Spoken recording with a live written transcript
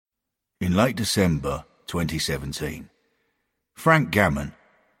In late December 2017, Frank Gammon,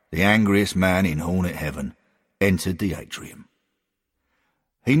 the angriest man in Hornet Heaven, entered the atrium.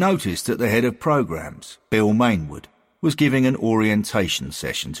 He noticed that the head of programs, Bill Mainwood, was giving an orientation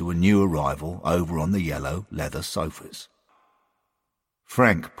session to a new arrival over on the yellow leather sofas.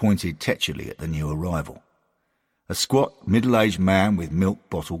 Frank pointed tetchily at the new arrival, a squat, middle-aged man with milk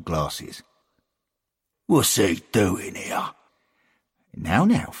bottle glasses. "What's he doing here?" Now,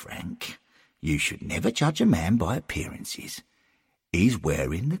 Frank, you should never judge a man by appearances. He's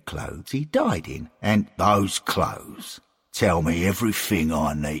wearing the clothes he died in, and those clothes tell me everything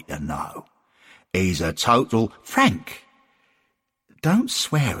I need to know. He's a total... Frank, don't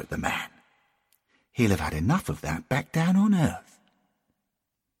swear at the man. He'll have had enough of that back down on Earth.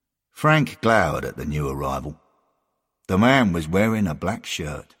 Frank glowered at the new arrival. The man was wearing a black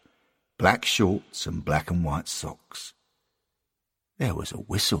shirt, black shorts and black and white socks. There was a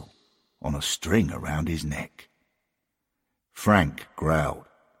whistle on a string around his neck. Frank growled.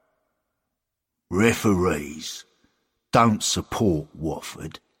 "Referees don't support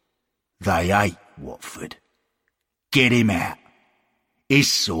Watford. They hate Watford. Get him out.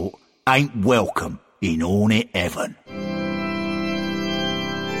 His sort ain't welcome in Hornet Heaven."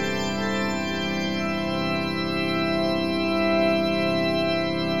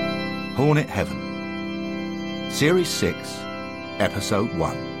 Hornet Heaven, Series 6, Episode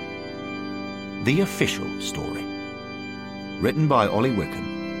 1. The Official Story. Written by Ollie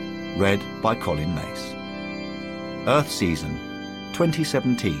Wickham. Read by Colin Mace. Earth Season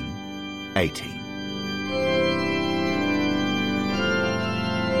 2017-18.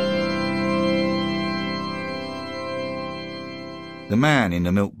 The man in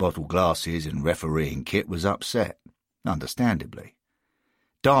the milk bottle glasses and refereeing kit was upset, understandably.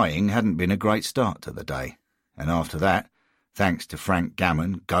 Dying hadn't been a great start to the day, and after that, thanks to Frank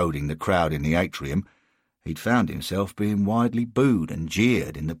Gammon goading the crowd in the atrium, he'd found himself being widely booed and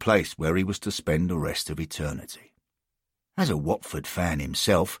jeered in the place where he was to spend the rest of eternity. As a Watford fan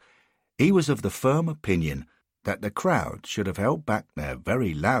himself, he was of the firm opinion that the crowd should have held back their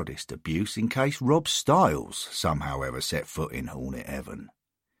very loudest abuse in case Rob Styles somehow ever set foot in Hornet Heaven.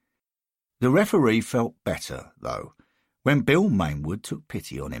 The referee felt better, though, when Bill Mainwood took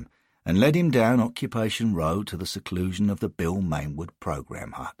pity on him and led him down Occupation Road to the seclusion of the Bill Mainwood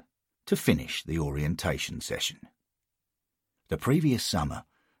program hut to finish the orientation session. The previous summer,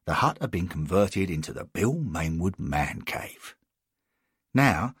 the hut had been converted into the Bill Mainwood Man Cave.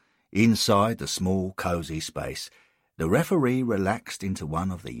 Now, inside the small, cosy space, the referee relaxed into one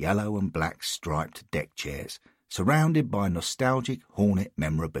of the yellow and black striped deck chairs, surrounded by nostalgic Hornet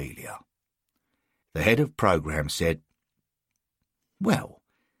memorabilia. The head of program said, "Well,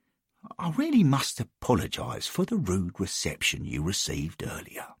 I really must apologise for the rude reception you received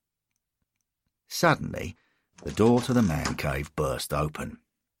earlier." Suddenly, the door to the man cave burst open.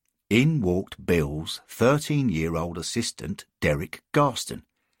 In walked Bill's 13-year-old assistant, Derek Garston.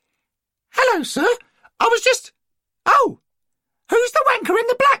 "Hello, sir. I was just... Oh, who's the wanker in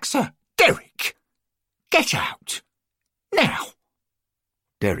the black, sir?" "Derek, "Get out. Now."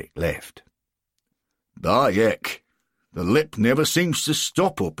 Derek left. Heck, the lip never seems to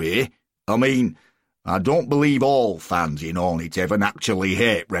stop up here. I mean, I don't believe all fans in Hornet Heaven actually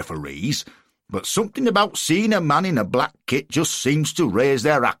hate referees, but something about seeing a man in a black kit just seems to raise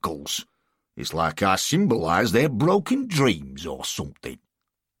their hackles. It's like I symbolise their broken dreams or something."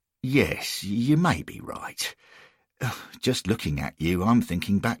 "Yes, you may be right. Just looking at you, I'm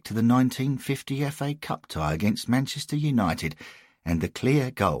thinking back to the 1950 FA Cup tie against Manchester United and the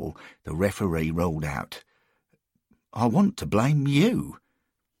clear goal the referee rolled out. I want to blame you.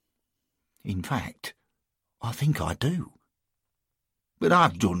 In fact, I think I do." "But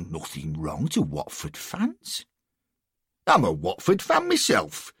I've done nothing wrong to Watford fans. I'm a Watford fan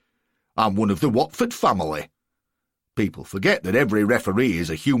myself. I'm one of the Watford family. People forget that every referee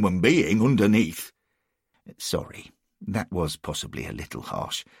is a human being underneath." "Sorry, that was possibly a little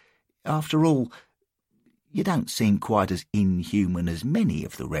harsh. After all, you don't seem quite as inhuman as many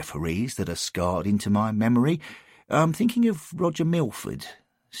of the referees that are scarred into my memory. I'm thinking of Roger Milford,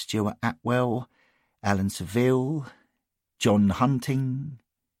 Stuart Atwell, Alan Seville, John Hunting."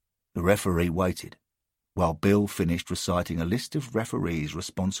 The referee waited, while Bill finished reciting a list of referees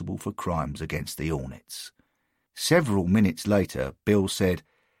responsible for crimes against the Hornets. Several minutes later, Bill said,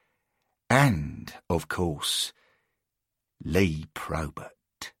 "And, of course, Lee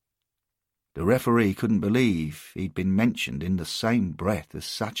Probert." The referee couldn't believe he'd been mentioned in the same breath as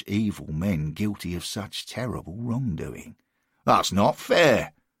such evil men guilty of such terrible wrongdoing. "That's not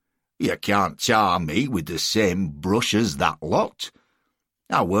fair. You can't tar me with the same brush as that lot.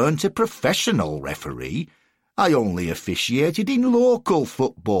 I weren't a professional referee. I only officiated in local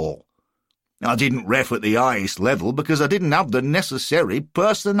football. I didn't ref at the highest level because I didn't have the necessary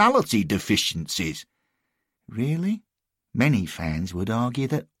personality deficiencies. Really? Many fans would argue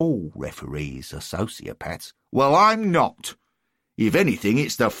that all referees are sociopaths. Well, I'm not. If anything,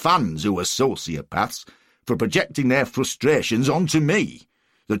 it's the fans who are sociopaths for projecting their frustrations onto me.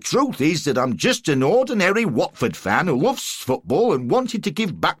 The truth is that I'm just an ordinary Watford fan who loves football and wanted to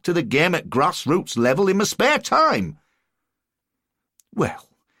give back to the game at grassroots level in my spare time. Well,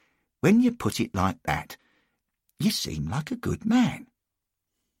 when you put it like that, you seem like a good man.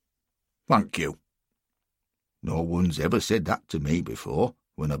 Thank you. No one's ever said that to me before,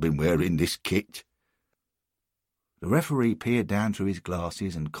 when I've been wearing this kit. The referee peered down through his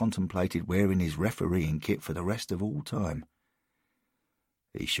glasses and contemplated wearing his refereeing kit for the rest of all time.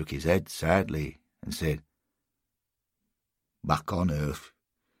 He shook his head sadly and said, "Back on earth,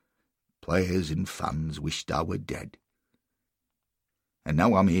 players and fans wished I were dead. And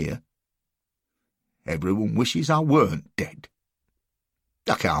now I'm here. Everyone wishes I weren't dead.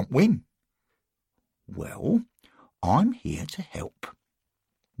 I can't win." "Well, I'm here to help.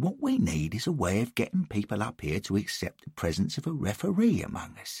 What we need is a way of getting people up here to accept the presence of a referee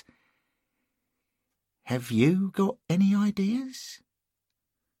among us. Have you got any ideas?"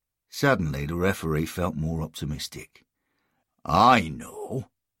 Suddenly the referee felt more optimistic. "I know.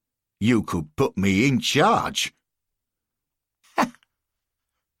 You could put me in charge."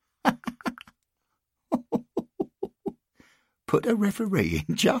 Put a referee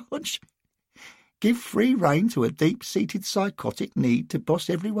in charge? Give free rein to a deep-seated psychotic need to boss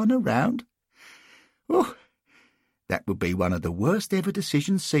everyone around? Oh, that would be one of the worst ever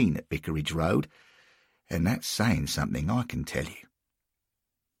decisions seen at Vicarage Road, and that's saying something, I can tell you.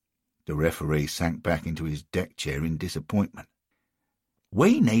 The referee sank back into his deck chair in disappointment.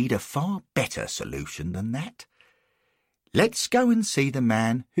 We need a far better solution than that. Let's go and see the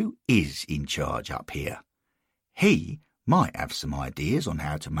man who is in charge up here. He might have some ideas on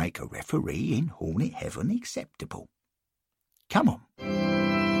how to make a referee in Hornet Heaven acceptable. Come on.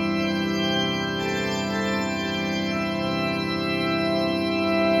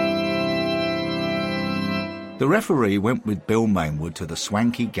 The referee went with Bill Mainwood to the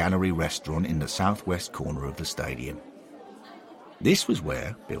swanky gallery restaurant in the southwest corner of the stadium. This was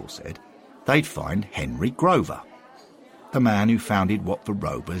where, Bill said, they'd find Henry Grover, the man who founded Watford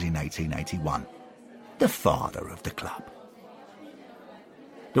Rovers in 1881, the father of the club.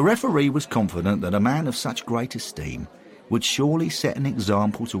 The referee was confident that a man of such great esteem would surely set an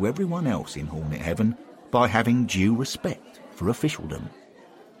example to everyone else in Hornet Heaven by having due respect for officialdom.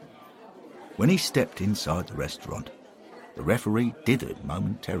 When he stepped inside the restaurant, the referee dithered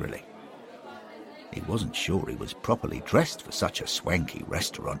momentarily. He wasn't sure he was properly dressed for such a swanky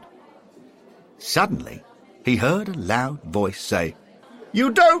restaurant. Suddenly, he heard a loud voice say,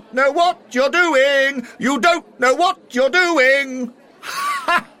 "You don't know what you're doing! You don't know what you're doing!"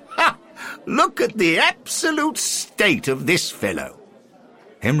 "Ha, ha! Look at the absolute state of this fellow!"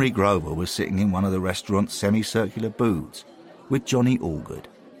 Henry Grover was sitting in one of the restaurant's semicircular booths with Johnny Allgood,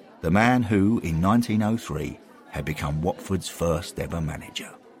 the man who, in 1903, had become Watford's first ever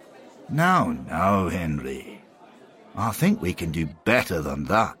manager. "No, Henry. I think we can do better than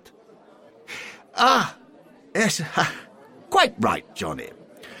that." "Ah, yes, quite right, Johnny.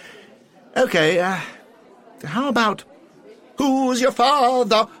 OK, how about, who's your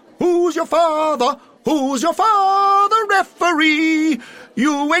father? Who's your father? Who's your father, referee?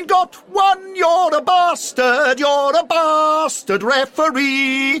 You ain't got one, you're a bastard,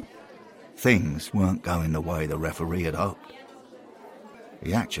 referee." Things weren't going the way the referee had hoped.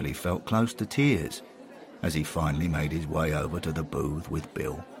 He actually felt close to tears as he finally made his way over to the booth with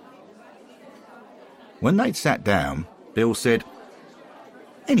Bill. When they'd sat down, Bill said,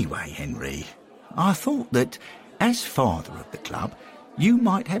 "Anyway, Henry, I thought that, as father of the club, you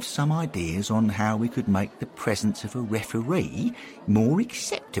might have some ideas on how we could make the presence of a referee more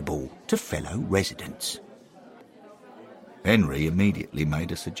acceptable to fellow residents." Henry immediately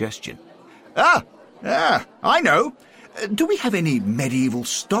made a suggestion. I know. Do we have any medieval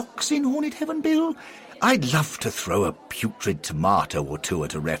stocks in Hornet Heaven, Bill? I'd love to throw a putrid tomato or two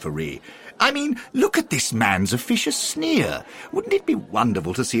at a referee. I mean, look at this man's officious sneer. Wouldn't it be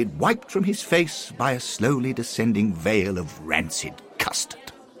wonderful to see it wiped from his face by a slowly descending veil of rancid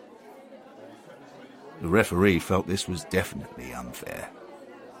custard? The referee felt this was definitely unfair.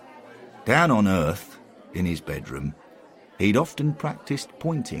 Down on earth, in his bedroom, he'd often practised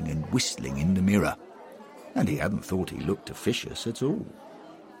pointing and whistling in the mirror, and he hadn't thought he looked officious at all.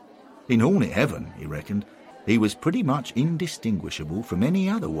 In Hornet Heaven, he reckoned, he was pretty much indistinguishable from any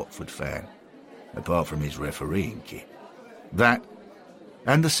other Watford fan, apart from his refereeing kit. That,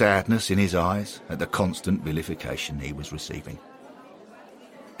 and the sadness in his eyes at the constant vilification he was receiving.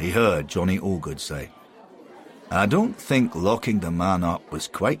 He heard Johnny Allgood say, "I don't think locking the man up was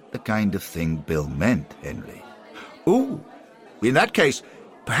quite the kind of thing Bill meant, Henry." "Oh, in that case,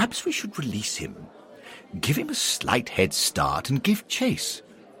 perhaps we should release him. Give him a slight head start and give chase.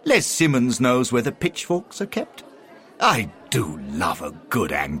 Les Simmons knows where the pitchforks are kept. I do love a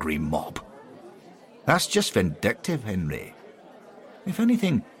good angry mob." "That's just vindictive, Henry. If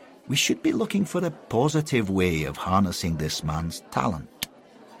anything, we should be looking for a positive way of harnessing this man's talent."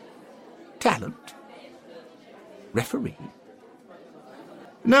 "Talent? Referee?"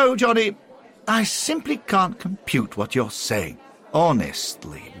 "No, Johnny, I simply can't compute what you're saying.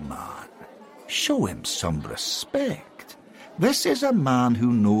 Honestly, man, show him some respect. This is a man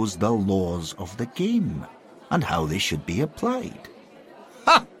who knows the laws of the game and how they should be applied."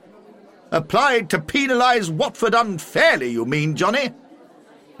 "Ha! Applied to penalise Watford unfairly, you mean, Johnny?"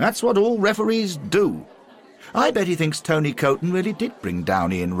 "That's what all referees do. I bet he thinks Tony Coton really did bring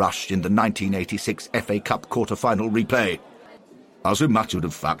down Ian Rush in the 1986 FA Cup quarter-final replay." "As a matter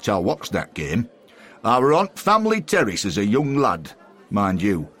of fact, I watched that game. I were on family terrace as a young lad, mind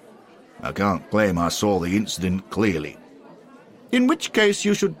you. I can't claim I saw the incident clearly." "In which case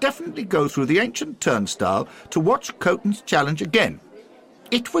you should definitely go through the ancient turnstile to watch Coton's challenge again.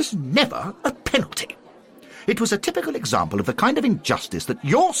 It was never a penalty. It was a typical example of the kind of injustice that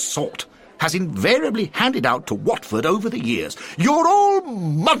your sort has invariably handed out to Watford over the years. You're all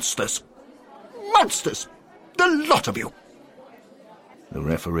monsters. Monsters! The lot of you!" The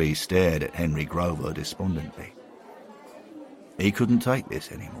referee stared at Henry Grover despondently. He couldn't take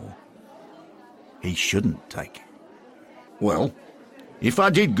this anymore. He shouldn't take it. "Well, if I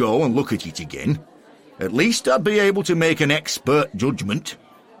did go and look at it again, at least I'd be able to make an expert judgment.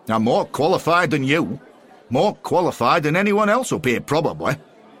 I'm more qualified than you. More qualified than anyone else up here, probably."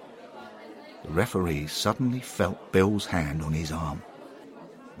 The referee suddenly felt Bill's hand on his arm.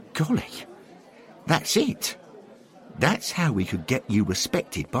 "Golly, that's it. That's how we could get you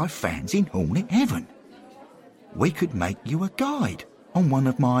respected by fans in Hornet Heaven. We could make you a guide on one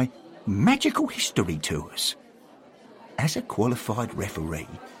of my magical history tours. As a qualified referee,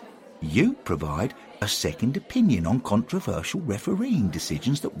 you provide a second opinion on controversial refereeing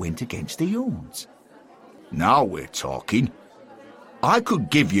decisions that went against the odds." "Now we're talking. I could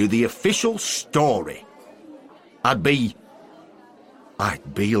give you the official story. I'd be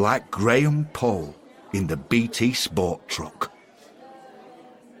like Graham Poll in the BT Sport truck."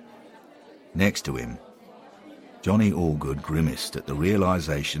 Next to him, Johnny Allgood grimaced at the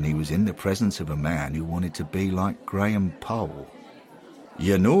realisation he was in the presence of a man who wanted to be like Graham Poll.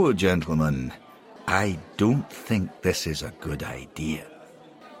 "You know, gentlemen, I don't think this is a good idea."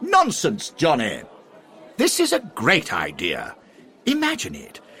 "Nonsense, Johnny! This is a great idea. Imagine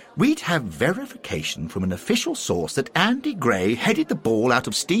it. We'd have verification from an official source that Andy Gray headed the ball out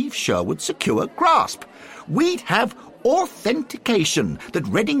of Steve Sherwood's secure grasp. We'd have authentication that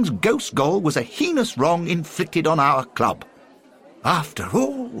Reading's ghost goal was a heinous wrong inflicted on our club. After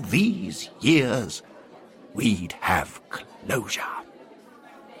all these years, we'd have closure."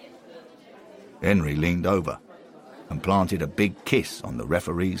 Henry leaned over and planted a big kiss on the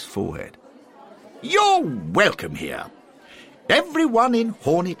referee's forehead. "You're welcome here. Everyone in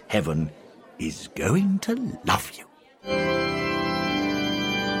Hornet Heaven is going to love you."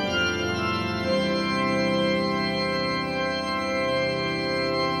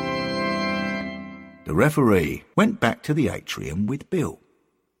 The referee went back to the atrium with Bill.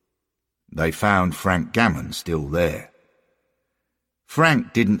 They found Frank Gammon still there.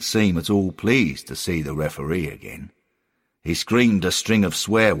 Frank didn't seem at all pleased to see the referee again. He screamed a string of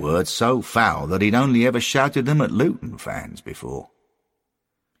swear words so foul that he'd only ever shouted them at Luton fans before.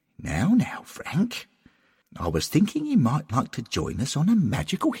 Now, Frank, I was thinking you might like to join us on a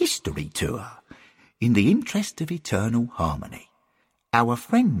magical history tour, in the interest of eternal harmony. Our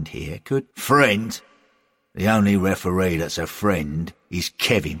friend here could—" "Friend? The only referee that's a friend is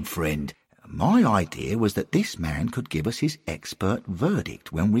Kevin Friend." "My idea was that this man could give us his expert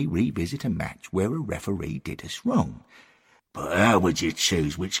verdict when we revisit a match where a referee did us wrong." "But how would you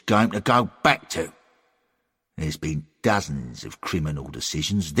choose which game to go back to? There's been dozens of criminal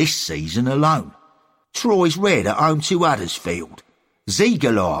decisions this season alone. Troy's Red at home to Huddersfield.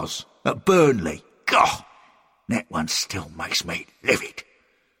 Ziegler's at Burnley. God, that one still makes me livid.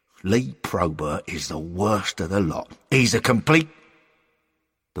 Lee Probert is the worst of the lot. He's a complete—"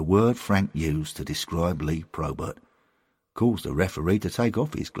 The word Frank used to describe Lee Probert caused the referee to take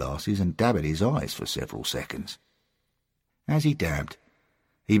off his glasses and dab at his eyes for several seconds. As he dabbed,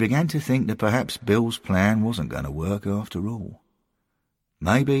 he began to think that perhaps Bill's plan wasn't going to work after all.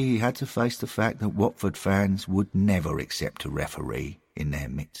 Maybe he had to face the fact that Watford fans would never accept a referee in their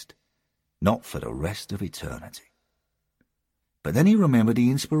midst, not for the rest of eternity. But then he remembered the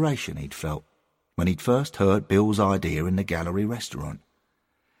inspiration he'd felt when he'd first heard Bill's idea in the Gallery restaurant.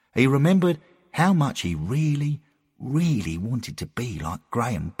 He remembered how much he really wanted to be like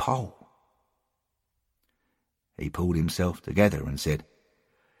Graham Poll. He pulled himself together and said,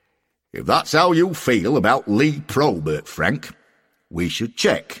 "If that's how you feel about Lee Probert, Frank, we should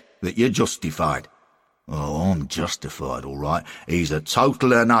check that you're justified." "Oh, I'm justified, all right." "He's a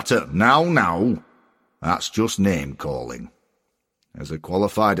total and utter—" Now, that's just name-calling. As a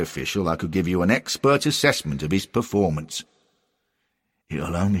qualified official, I could give you an expert assessment of his performance.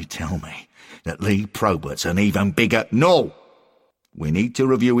 "You'll only tell me that Lee Probert's an even bigger—" "No! We need to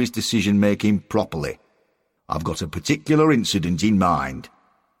review his decision-making properly. I've got a particular incident in mind.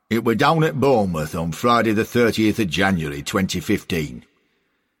 It were down at Bournemouth on Friday the 30th of January 2015.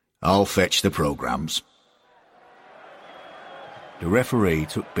 I'll fetch the programmes." The referee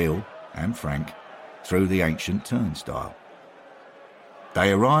took Bill and Frank through the ancient turnstile.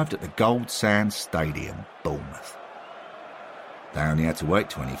 They arrived at the Gold Sands Stadium, Bournemouth. They only had to wait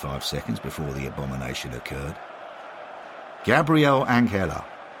 25 seconds before the abomination occurred. Gabriel Angela,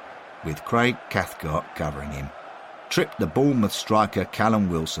 with Craig Cathcart covering him, tripped the Bournemouth striker Callum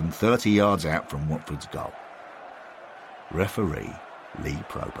Wilson 30 yards out from Watford's goal. Referee Lee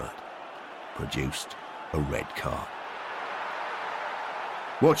Probert produced a red card.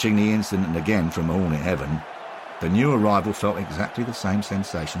 Watching the incident again from Hornet Heaven, the new arrival felt exactly the same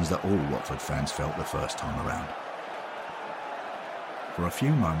sensations that all Watford fans felt the first time around. For a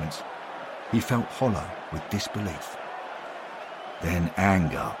few moments, he felt hollow with disbelief. Then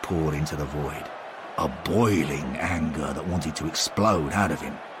anger poured into the void, a boiling anger that wanted to explode out of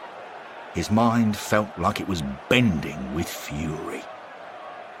him. His mind felt like it was bending with fury.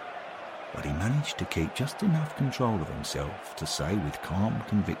 But he managed to keep just enough control of himself to say with calm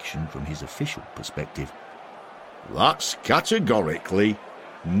conviction from his official perspective, "That's categorically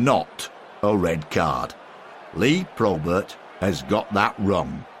not a red card. Lee Probert has got that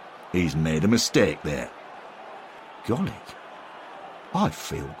wrong. He's made a mistake there." "Golly, I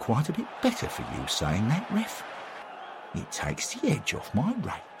feel quite a bit better for you saying that, ref. It takes the edge off my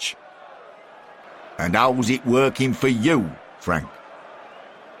rage." "And how's it working for you, Frank?"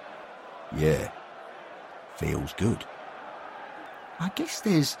 "Yeah, feels good. I guess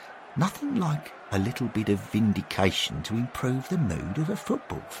there's nothing like a little bit of vindication to improve the mood of a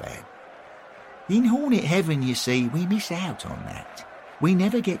football fan. In Hornet Heaven, you see, we miss out on that. We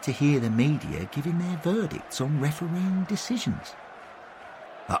never get to hear the media giving their verdicts on refereeing decisions.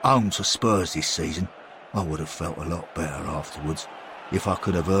 At home to Spurs this season, I would have felt a lot better afterwards if I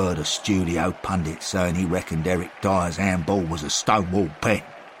could have heard a studio pundit saying he reckoned Eric Dyer's handball was a Stonewall pen.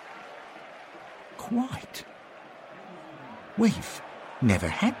 Quite. We've never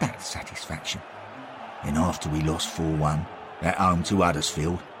had that satisfaction. And after we lost 4-1 at home to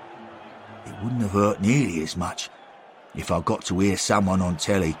Huddersfield, it wouldn't have hurt nearly as much if I got to hear someone on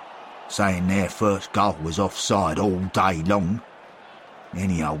telly saying their first goal was offside all day long.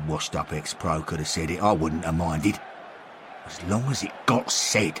 Any old washed-up ex-pro could have said it, I wouldn't have minded, as long as it got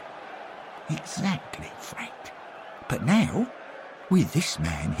said. Exactly, Frank. But now, with this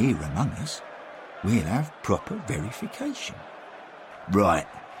man here among us, we'll have proper verification. Right,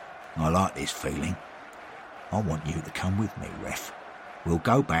 I like this feeling. I want you to come with me, ref. We'll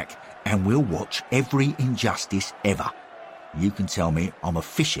go back and we'll watch every injustice ever. You can tell me I'm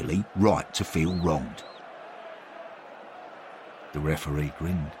officially right to feel wronged." The referee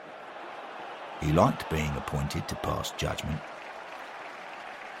grinned. He liked being appointed to pass judgment.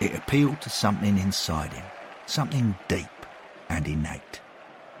 It appealed to something inside him, something deep and innate.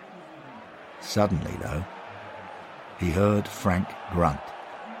 Suddenly, though, he heard Frank grunt.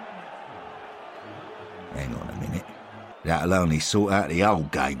 "Hang on a minute. That'll only sort out the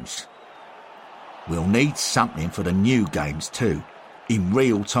old games. We'll need something for the new games too, in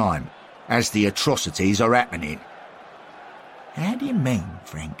real time, as the atrocities are happening." "How do you mean,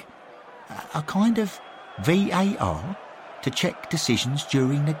 Frank? A kind of VAR to check decisions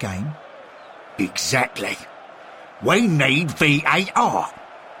during the game?" "Exactly. We need VAR."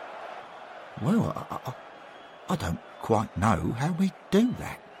 "Well, I don't quite know how we do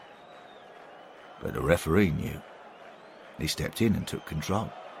that." But the referee knew. He stepped in and took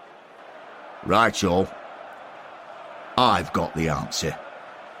control. "Right, y'all. I've got the answer.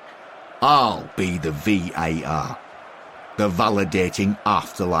 I'll be the VAR. the validating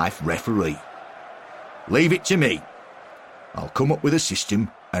afterlife referee. Leave it to me. I'll come up with a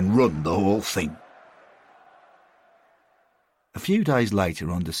system and run the whole thing. A few days later,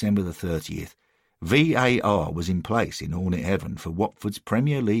 on December the 30th, VAR was in place in Hornet Heaven for Watford's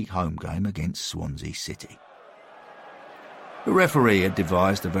Premier League home game against Swansea City. The referee had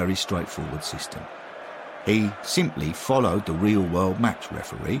devised a very straightforward system. He simply followed the real-world match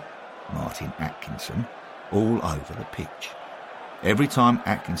referee, Martin Atkinson, all over the pitch. Every time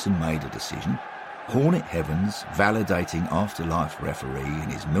Atkinson made a decision, Hornet Heaven's validating afterlife referee in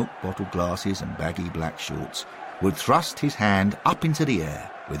his milk bottle glasses and baggy black shorts would thrust his hand up into the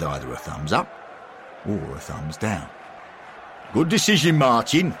air with either a thumbs up or a thumbs down. Good decision,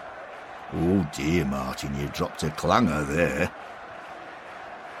 Martin. Oh dear, Martin, you dropped a clanger there.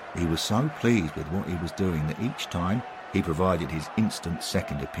 He was so pleased with what he was doing that each time he provided his instant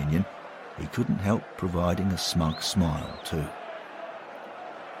second opinion, he couldn't help providing a smug smile too.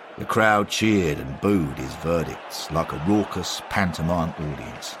 The crowd cheered and booed his verdicts like a raucous pantomime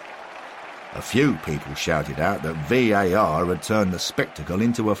audience. A few people shouted out that VAR had turned the spectacle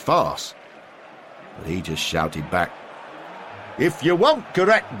into a farce, but he just shouted back, "If you want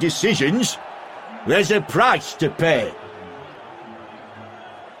correct decisions, there's a price to pay."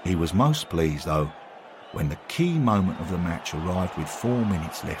 He was most pleased, though, when the key moment of the match arrived with 4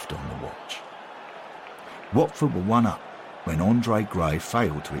 minutes left on the watch. Watford were 1 up when Andre Gray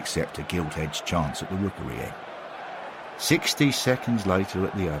failed to accept a gilt-edged chance at the rookery end. 60 seconds later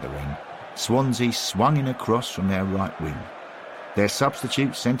at the other end, Swansea swung in a cross from their right wing. Their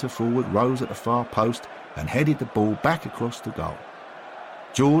substitute centre-forward rose at the far post and headed the ball back across the goal.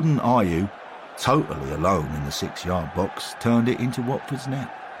 Jordan Ayew, totally alone in the 6-yard box, turned it into Watford's net.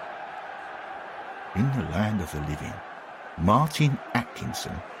 In the land of the living, Martin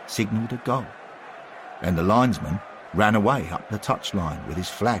Atkinson signalled a goal, and the linesman ran away up the touchline with his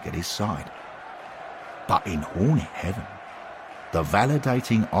flag at his side. But in Hornet Heaven, the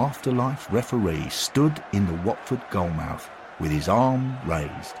validating afterlife referee stood in the Watford goalmouth with his arm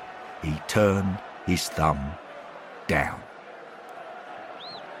raised. He turned his thumb down.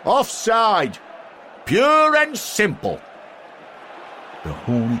 Offside! Pure and simple. The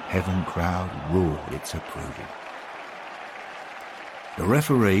Hornet Heaven crowd roared its approval. The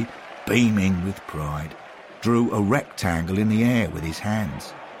referee, beaming with pride, drew a rectangle in the air with his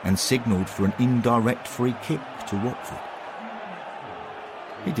hands and signalled for an indirect free kick to Watford.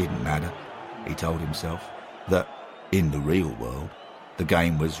 It didn't matter, he told himself, that, in the real world, the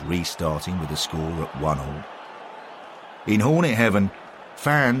game was restarting with the score at 1-1. In Hornet Heaven,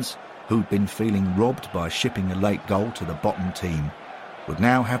 fans who'd been feeling robbed by shipping a late goal to the bottom team would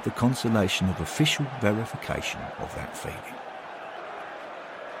now have the consolation of official verification of that feeling.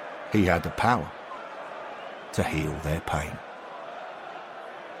 He had the power to heal their pain.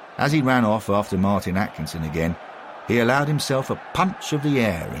 As he ran off after Martin Atkinson again, he allowed himself a punch of the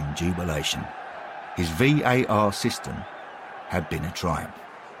air in jubilation. His VAR system had been a triumph.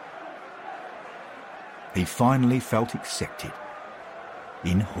 He finally felt accepted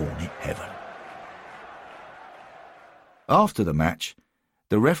in Hornet Heaven. After the match,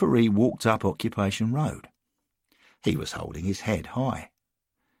 the referee walked up Occupation Road. He was holding his head high.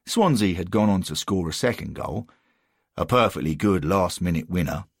 Swansea had gone on to score a second goal, a perfectly good last-minute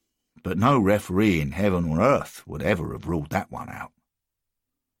winner, but no referee in heaven or earth would ever have ruled that one out.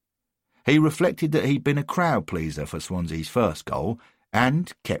 He reflected that he'd been a crowd-pleaser for Swansea's first goal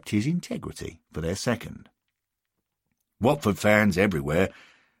and kept his integrity for their second. Watford fans everywhere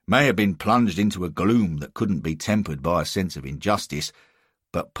may have been plunged into a gloom that couldn't be tempered by a sense of injustice,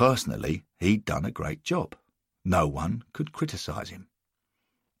 but personally he'd done a great job. No one could criticise him.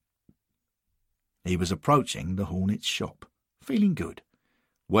 He was approaching the Hornets' shop, feeling good,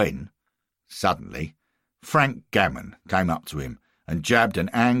 when, suddenly, Frank Gammon came up to him and jabbed an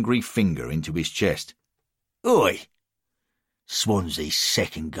angry finger into his chest. "Oi! Swansea's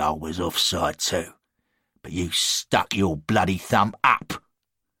second goal was offside too, but you stuck your bloody thumb up."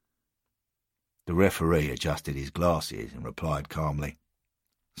 The referee adjusted his glasses and replied calmly,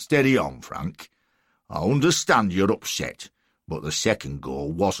 "Steady on, Frank. I understand you're upset, but the second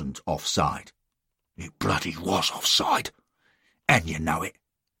goal wasn't offside." "It bloody was offside, and you know it.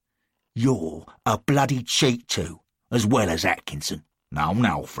 You're a bloody cheat too, as well as Atkinson."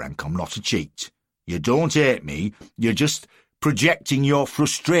 Now, Frank, I'm not a cheat. You don't hate me, you're just projecting your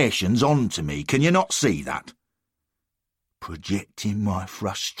frustrations onto me. Can you not see that?" "Projecting my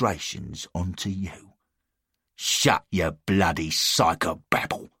frustrations onto you? Shut your bloody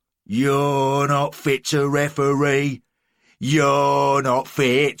psychobabble. You're not fit to referee. You're not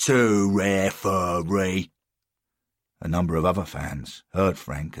fit to referee." A number of other fans heard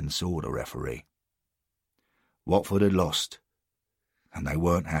Frank and saw the referee. Watford had lost, and they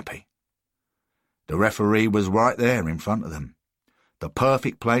weren't happy. The referee was right there in front of them, the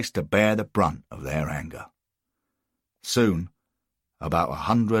perfect place to bear the brunt of their anger. Soon, about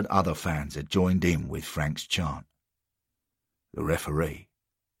 100 other fans had joined in with Frank's chant. The referee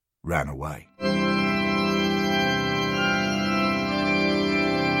ran away.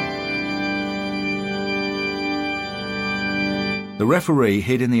 The referee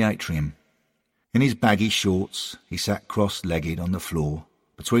hid in the atrium. In his baggy shorts, he sat cross-legged on the floor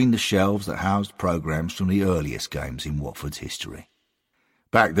between the shelves that housed programmes from the earliest games in Watford's history.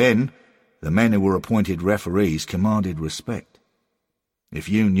 Back then, the men who were appointed referees commanded respect. If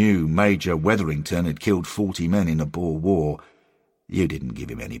you knew Major Wetherington had killed 40 men in the Boer War, you didn't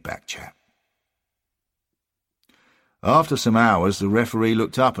give him any back chat. After some hours, the referee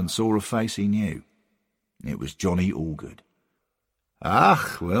looked up and saw a face he knew. It was Johnny Allgood.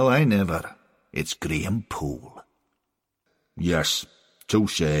 "Ah, well, I never. It's Graham Poole." "Yes,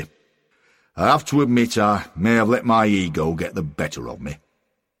 touché. I have to admit I may have let my ego get the better of me."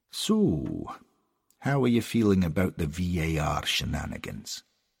 "So, how are you feeling about the VAR shenanigans?"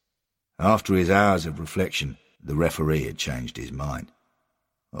 After his hours of reflection, the referee had changed his mind.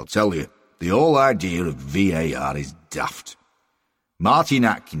 "I'll tell you, the whole idea of VAR is daft. Martin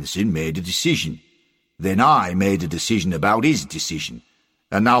Atkinson made a decision. Then I made a decision about his decision.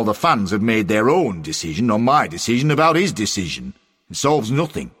 And now the fans have made their own decision on my decision about his decision. It solves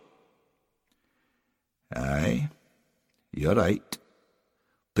nothing." "Aye, you're right.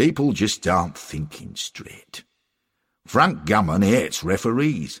 People just aren't thinking straight. Frank Gammon hates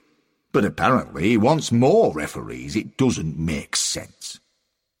referees, but apparently he wants more referees. It doesn't make sense."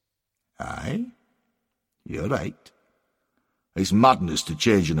 "Aye, you're right. It's madness to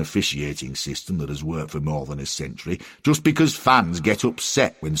change an officiating system that has worked for more than a century just because fans get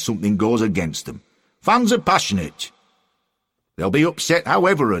upset when something goes against them. Fans are passionate. They'll be upset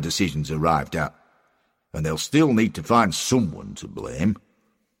however a decision's arrived at, and they'll still need to find someone to blame.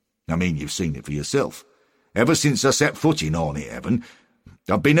 I mean, you've seen it for yourself. Ever since I set foot in Hornet Heaven,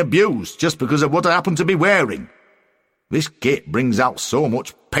 I've been abused just because of what I happen to be wearing. This kit brings out so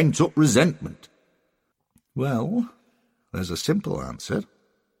much pent-up resentment." "Well, there's a simple answer.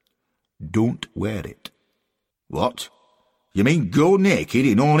 Don't wear it." "What? You mean go naked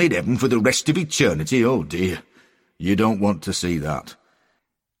in Hornet Heaven for the rest of eternity? Oh dear, you don't want to see that."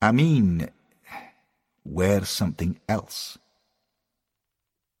 "I mean, wear something else."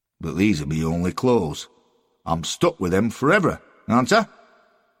 "But these are my only clothes. I'm stuck with them forever, aren't I?"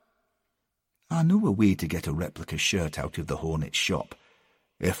 "I know a way to get a replica shirt out of the Hornet shop,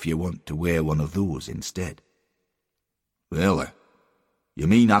 if you want to wear one of those instead." "Really? You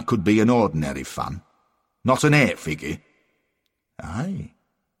mean I could be an ordinary fan? Not an 8-figure? "Aye.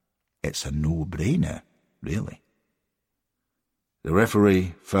 It's a no-brainer, really." The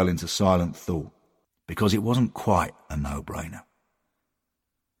referee fell into silent thought, because it wasn't quite a no-brainer.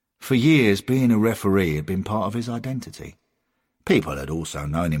 For years, being a referee had been part of his identity. People had also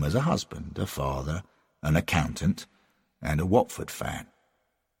known him as a husband, a father, an accountant, and a Watford fan.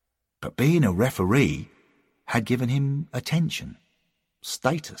 But being a referee had given him attention,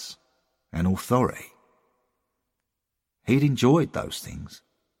 status, and authority. He'd enjoyed those things.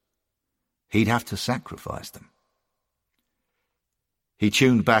 He'd have to sacrifice them. He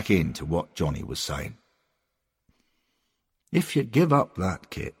tuned back in to what Johnny was saying. "If you give up that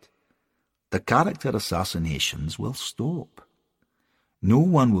kit, the character assassinations will stop. No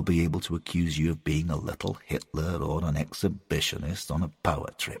one will be able to accuse you of being a little Hitler or an exhibitionist on a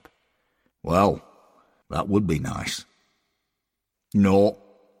power trip." "Well, that would be nice." "No,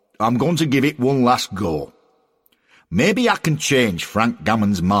 I'm going to give it one last go. Maybe I can change Frank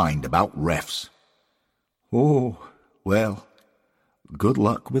Gammon's mind about refs." "Oh, well, good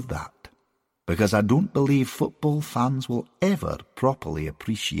luck with that, because I don't believe football fans will ever properly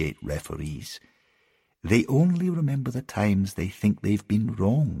appreciate referees. They only remember the times they think they've been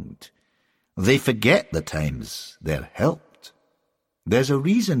wronged. They forget the times they're helped. There's a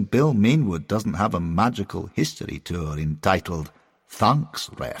reason Bill Mainwood doesn't have a magical history tour entitled Thanks,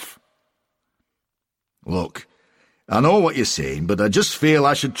 Ref." "Look, I know what you're saying, but I just feel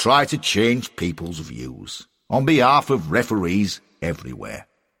I should try to change people's views on behalf of referees everywhere."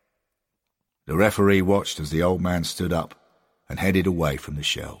 The referee watched as the old man stood up and headed away from the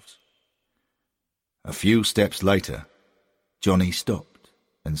shelves. A few steps later, Johnny stopped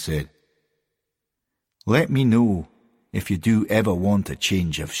and said, "Let me know if you do ever want a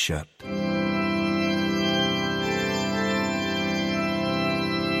change of shirt."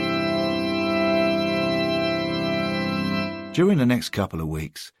 During the next couple of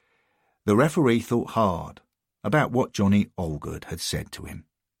weeks, the referee thought hard about what Johnny Allgood had said to him.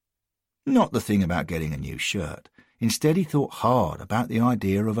 Not the thing about getting a new shirt. Instead, he thought hard about the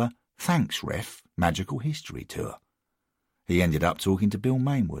idea of a Thanks Ref Magical History Tour. He ended up talking to Bill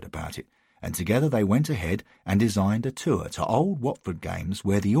Mainwood about it, and together they went ahead and designed a tour to old Watford games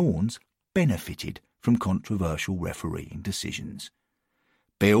where the Orns benefited from controversial refereeing decisions.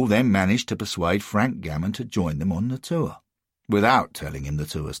 Bill then managed to persuade Frank Gammon to join them on the tour, without telling him the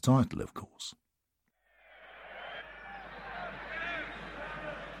tour's title, of course.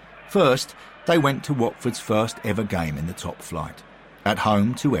 First, they went to Watford's first ever game in the top flight, at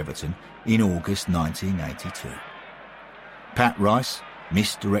home to Everton in August 1982. Pat Rice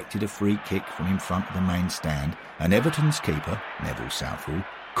misdirected a free kick from in front of the main stand, and Everton's keeper, Neville Southall,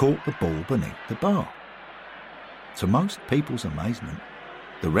 caught the ball beneath the bar. To most people's amazement,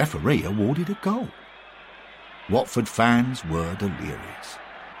 the referee awarded a goal. Watford fans were delirious.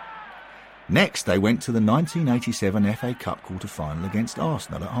 Next, they went to the 1987 FA Cup quarter-final against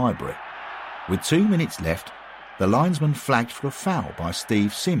Arsenal at Highbury. With 2 minutes left, the linesman flagged for a foul by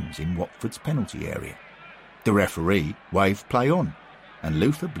Steve Sims in Watford's penalty area. The referee waved play on, and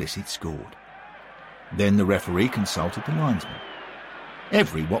Luther Blissett scored. Then the referee consulted the linesman.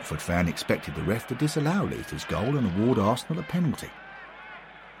 Every Watford fan expected the ref to disallow Luther's goal and award Arsenal a penalty.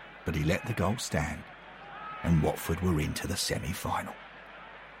 But he let the goal stand, and Watford were into the semi-final.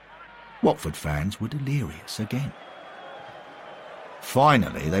 Watford fans were delirious again.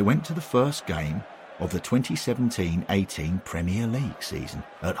 Finally, they went to the first game of the 2017-18 Premier League season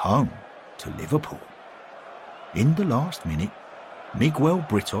at home to Liverpool. In the last minute, Miguel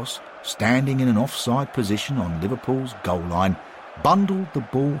Britos, standing in an offside position on Liverpool's goal line, bundled the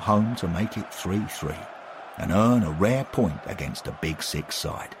ball home to make it 3-3 and earn a rare point against a Big Six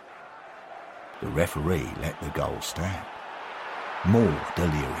side. The referee let the goal stand. More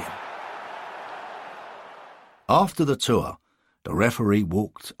delirium. After the tour, the referee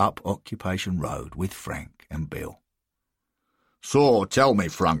walked up Occupation Road with Frank and Bill. So, tell me,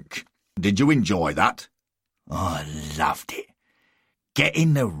 Frank, did you enjoy that? I loved it.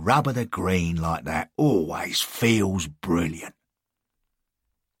 Getting the rub of the green like that always feels brilliant.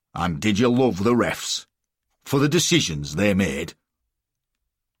 And did you love the refs? For the decisions they made?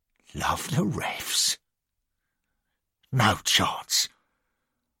 Love the refs? No chance.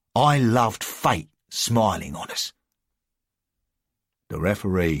 I loved fate smiling on us. The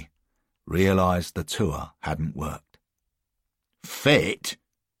referee realised the tour hadn't worked. Fate?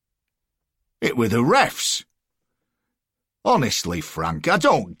 It were the refs. Honestly, Frank, I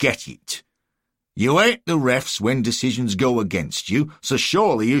don't get it. You hate the refs when decisions go against you, so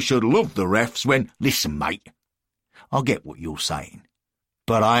surely you should love the refs when... Listen, mate, I get what you're saying,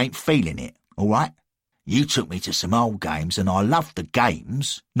 but I ain't feeling it, all right? You took me to some old games and I loved the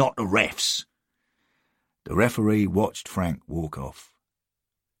games, not the refs. The referee watched Frank walk off.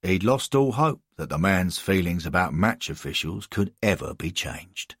 He'd lost all hope that the man's feelings about match officials could ever be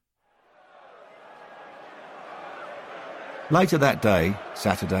changed. Later that day,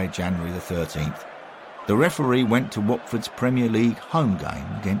 Saturday, January the 13th, the referee went to Watford's Premier League home game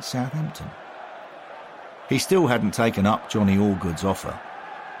against Southampton. He still hadn't taken up Johnny Allgood's offer.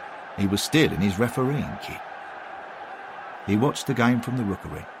 He was still in his refereeing kit. He watched the game from the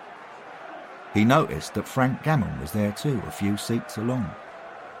rookery. He noticed that Frank Gammon was there too, a few seats along.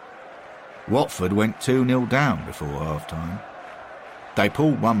 Watford went 2-0 down before half-time. They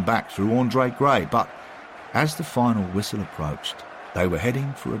pulled one back through Andre Gray, but as the final whistle approached, they were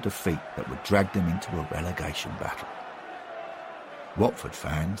heading for a defeat that would drag them into a relegation battle. Watford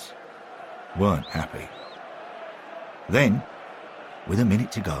fans weren't happy. Then, with a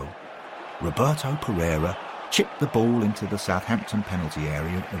minute to go, Roberto Pereira chipped the ball into the Southampton penalty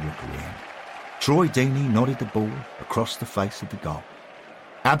area at the rookery end. Troy Deeney nodded the ball across the face of the goal.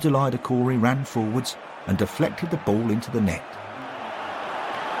 Abdoulaye Doucouré ran forwards and deflected the ball into the net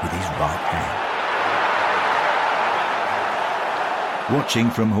with his right hand.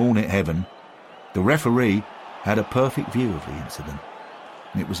 Watching from Hornet Heaven, the referee had a perfect view of the incident.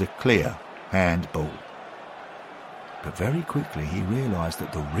 It was a clear handball. But very quickly he realised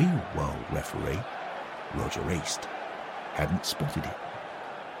that the real-world referee, Roger East, hadn't spotted it.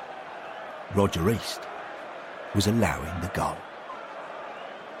 Roger East was allowing the goal.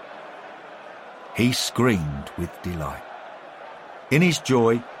 He screamed with delight. In his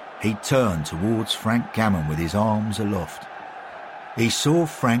joy, he turned towards Frank Gammon with his arms aloft. He saw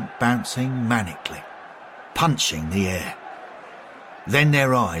Frank bouncing manically, punching the air. Then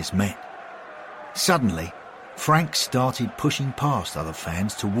their eyes met. Suddenly, Frank started pushing past other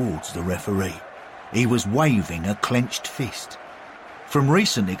fans towards the referee. He was waving a clenched fist. From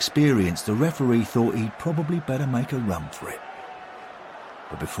recent experience, the referee thought he'd probably better make a run for it.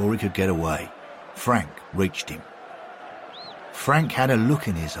 But before he could get away, Frank reached him. Frank had a look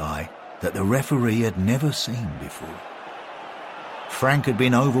in his eye that the referee had never seen before. Frank had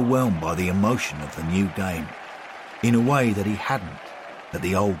been overwhelmed by the emotion of the new game, in a way that he hadn't at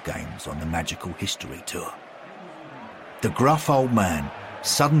the old games on the Magical History Tour. The gruff old man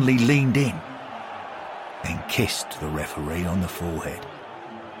suddenly leaned in and kissed the referee on the forehead,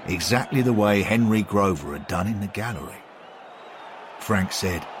 exactly the way Henry Grover had done in the gallery. Frank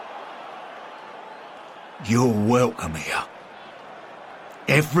said, "You're welcome here.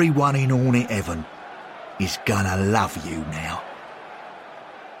 Everyone in Hornet Heaven is gonna love you now."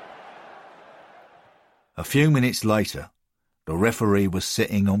 A few minutes later, the referee was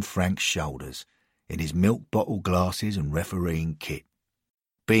sitting on Frank's shoulders in his milk bottle glasses and refereeing kit,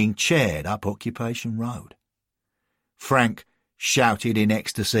 being chaired up Occupation Road. Frank shouted in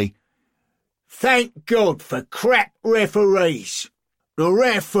ecstasy, "Thank God for crap referees! The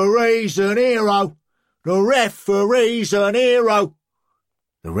referee's an hero! The referee's an hero!"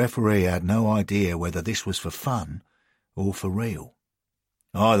 The referee had no idea whether this was for fun or for real.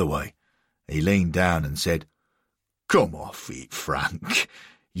 Either way, he leaned down and said, "Come off it, Frank.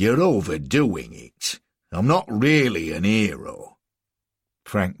 You're overdoing it. I'm not really an hero."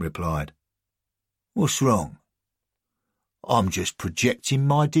 Frank replied, "What's wrong? I'm just projecting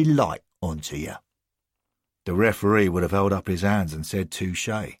my delight onto you." The referee would have held up his hands and said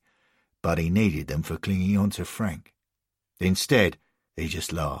touché, but he needed them for clinging on to Frank. Instead, he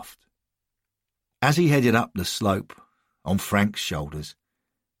just laughed. As he headed up the slope, on Frank's shoulders,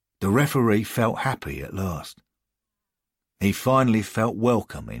 the referee felt happy at last. He finally felt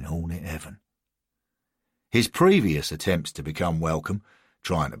welcome in Hornet Heaven. His previous attempts to become welcome,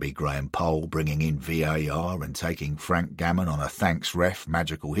 trying to be Graham Poll, bringing in VAR and taking Frank Gammon on a thanks ref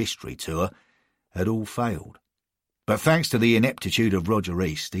Magical History Tour, had all failed. But thanks to the ineptitude of Roger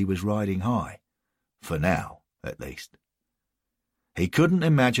East, he was riding high, for now at least. He couldn't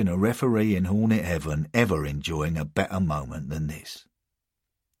imagine a referee in Hornet Heaven ever enjoying a better moment than this.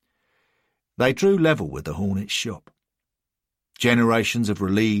 They drew level with the Hornets shop. Generations of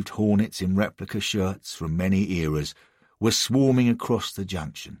relieved Hornets in replica shirts from many eras were swarming across the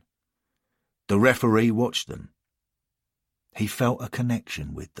junction. The referee watched them. He felt a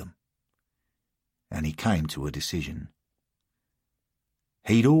connection with them. And he came to a decision.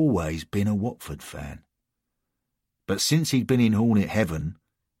 He'd always been a Watford fan. But since he'd been in Hornet Heaven,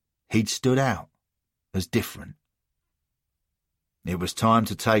 he'd stood out as different. It was time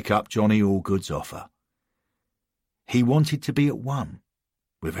to take up Johnny Allgood's offer. He wanted to be at one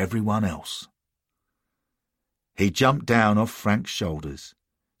with everyone else. He jumped down off Frank's shoulders,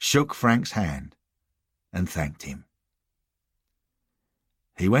 shook Frank's hand, and thanked him.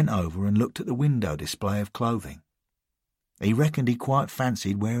 He went over and looked at the window display of clothing. He reckoned he quite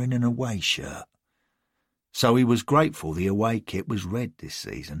fancied wearing an away shirt. So he was grateful the away kit was red this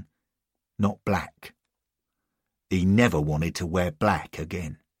season, not black. He never wanted to wear black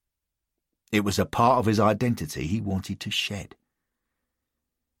again. It was a part of his identity he wanted to shed.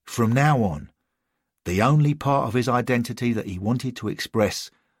 From now on, the only part of his identity that he wanted to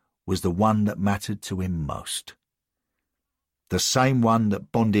express was the one that mattered to him most. The same one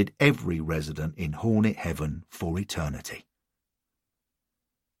that bonded every resident in Hornet Heaven for eternity.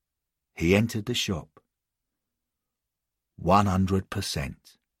 He entered the shop. 100%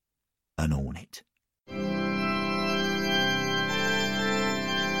 an Hornet.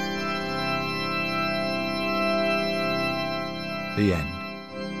 The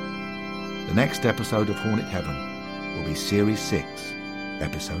end. The next episode of Hornet Heaven will be Series 6,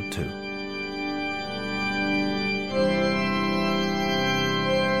 Episode 2.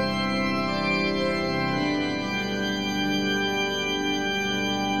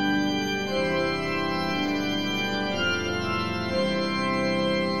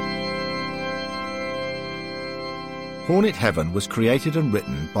 Hornet Heaven was created and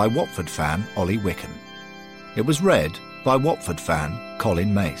written by Watford fan Ollie Wicken. It was read by Watford fan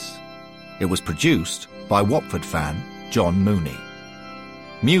Colin Mace. It was produced by Watford fan John Mooney.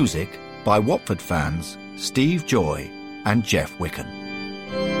 Music by Watford fans Steve Joy and Jeff Wicken.